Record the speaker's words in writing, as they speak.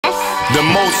The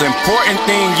most important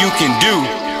thing you can do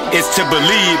is to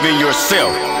believe in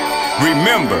yourself.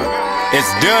 Remember, it's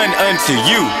done unto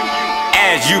you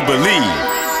as you believe.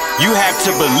 You have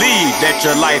to believe that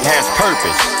your life has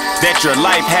purpose, that your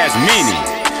life has meaning.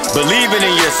 Believing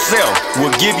in yourself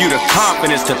will give you the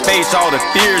confidence to face all the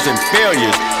fears and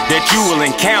failures that you will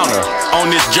encounter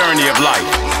on this journey of life.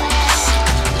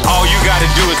 All you gotta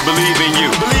do is believe in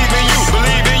you. Believe in you,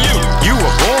 believe in you. You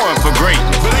were born for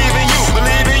greatness. Believe in you,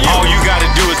 believe in you. All you gotta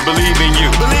do is believe in you.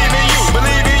 Believe in you,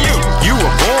 believe in you. You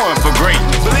were born for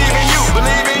greatness. Believe in you,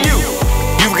 believe in you.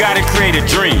 You've gotta create a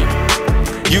dream.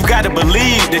 You've gotta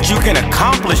believe that you can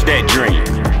accomplish that dream.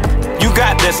 You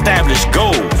got to establish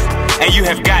goals, and you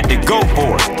have got to go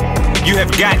for it. You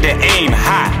have got to aim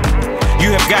high.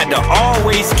 You have got to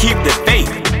always keep the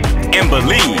faith and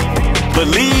believe.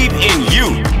 Believe in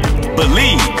you.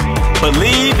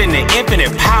 Believe in the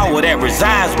infinite power that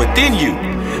resides within you.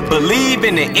 Believe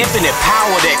in the infinite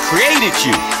power that created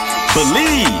you.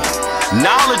 Believe.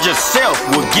 Knowledge of self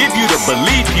will give you the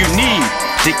belief you need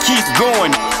to keep going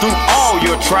through all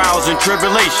your trials and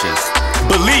tribulations.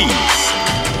 Believe.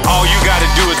 All you gotta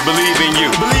do is believe in you.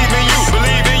 Believe in you,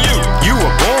 believe in you. You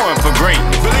were born for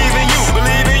greatness. Believe in you,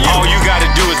 believe in you. All you gotta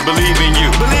do is believe in you.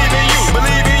 Believe in you,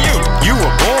 believe in you. You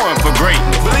were born for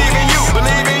greatness. Believe in you,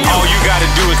 believe in you. All you gotta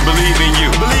do is believe in you.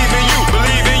 Believe in you,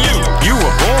 believe in you. You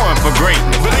were born for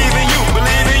greatness. Believe in you,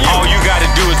 believe in you. All you gotta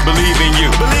do is believe in you.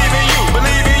 Believe in you,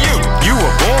 believe in you. You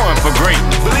were born for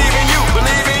greatness. Believe in you,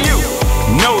 believe in you.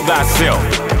 Know thyself.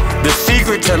 The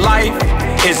secret to life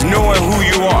is knowing who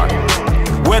you are.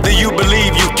 Whether you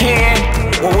believe you can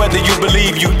or whether you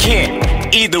believe you can't,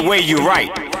 either way you're right.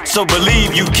 So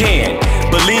believe you can.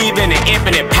 Believe in the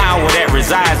infinite power that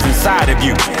resides inside of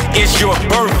you. It's your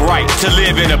birthright to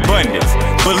live in abundance.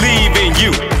 Believe in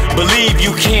you. Believe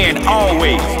you can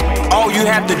always. All you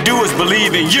have to do is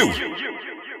believe in you.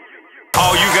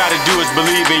 All you gotta do is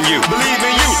believe in you. Believe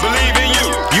in you, believe in you.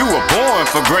 You were born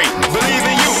for greatness. Believe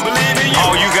in you, believe in you.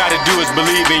 All you gotta do is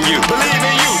believe in you. Believe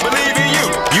in you, believe in you.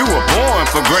 You were born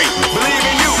for greatness. Believe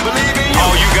in you, believe in you.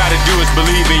 All you gotta do is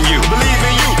believe in you. Believe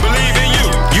in you, believe in you.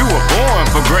 You were born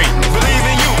for greatness. Believe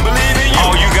in you, believe in you.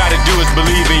 All you gotta do is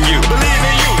believe in you. Believe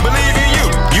in you, believe in you.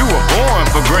 You were born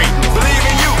for greatness. Believe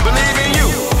in you, believe in you.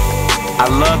 I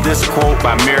love this quote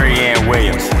by Marianne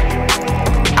Williams.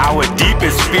 Our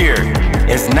deepest fear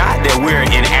is not that we're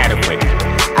inadequate.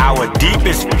 Our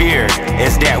deepest fear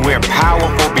is that we're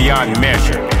powerful beyond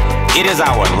measure. It is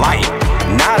our light,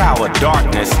 not our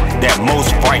darkness, that most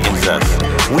frightens us.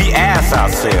 We ask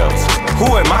ourselves,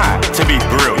 who am I to be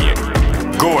brilliant,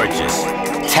 gorgeous,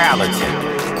 talented,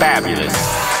 fabulous?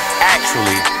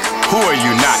 Actually, who are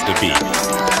you not to be?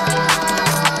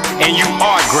 And you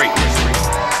are greatness.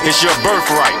 It's your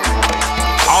birthright.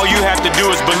 All you have to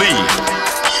do is believe.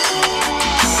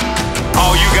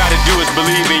 All you gotta do is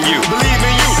believe in you. Believe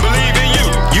in you, believe in you.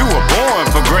 You were born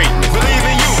for greatness. Believe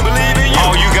in you, believe in you.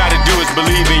 All you gotta do is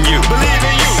believe in you. Believe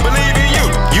in you, believe in you.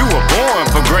 You were born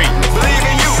for greatness. Believe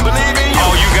in you, believe in you.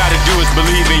 All you gotta do is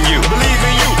believe in you. Believe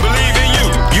in you, believe in you.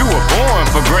 You were born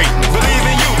for greatness. Believe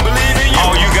in you, believe in you.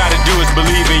 All you gotta do is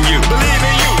believe in you. Believe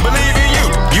in you, believe in you.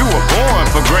 You were born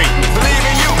for greatness. Believe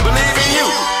in you, believe in you.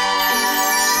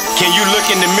 Can you look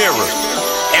in the mirror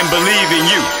and believe in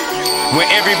you when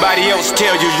everybody else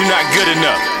tells you you're not good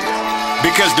enough?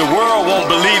 Because the world won't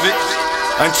believe it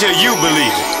until you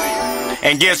believe it.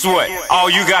 And guess what?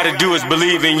 All you gotta do is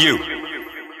believe in you.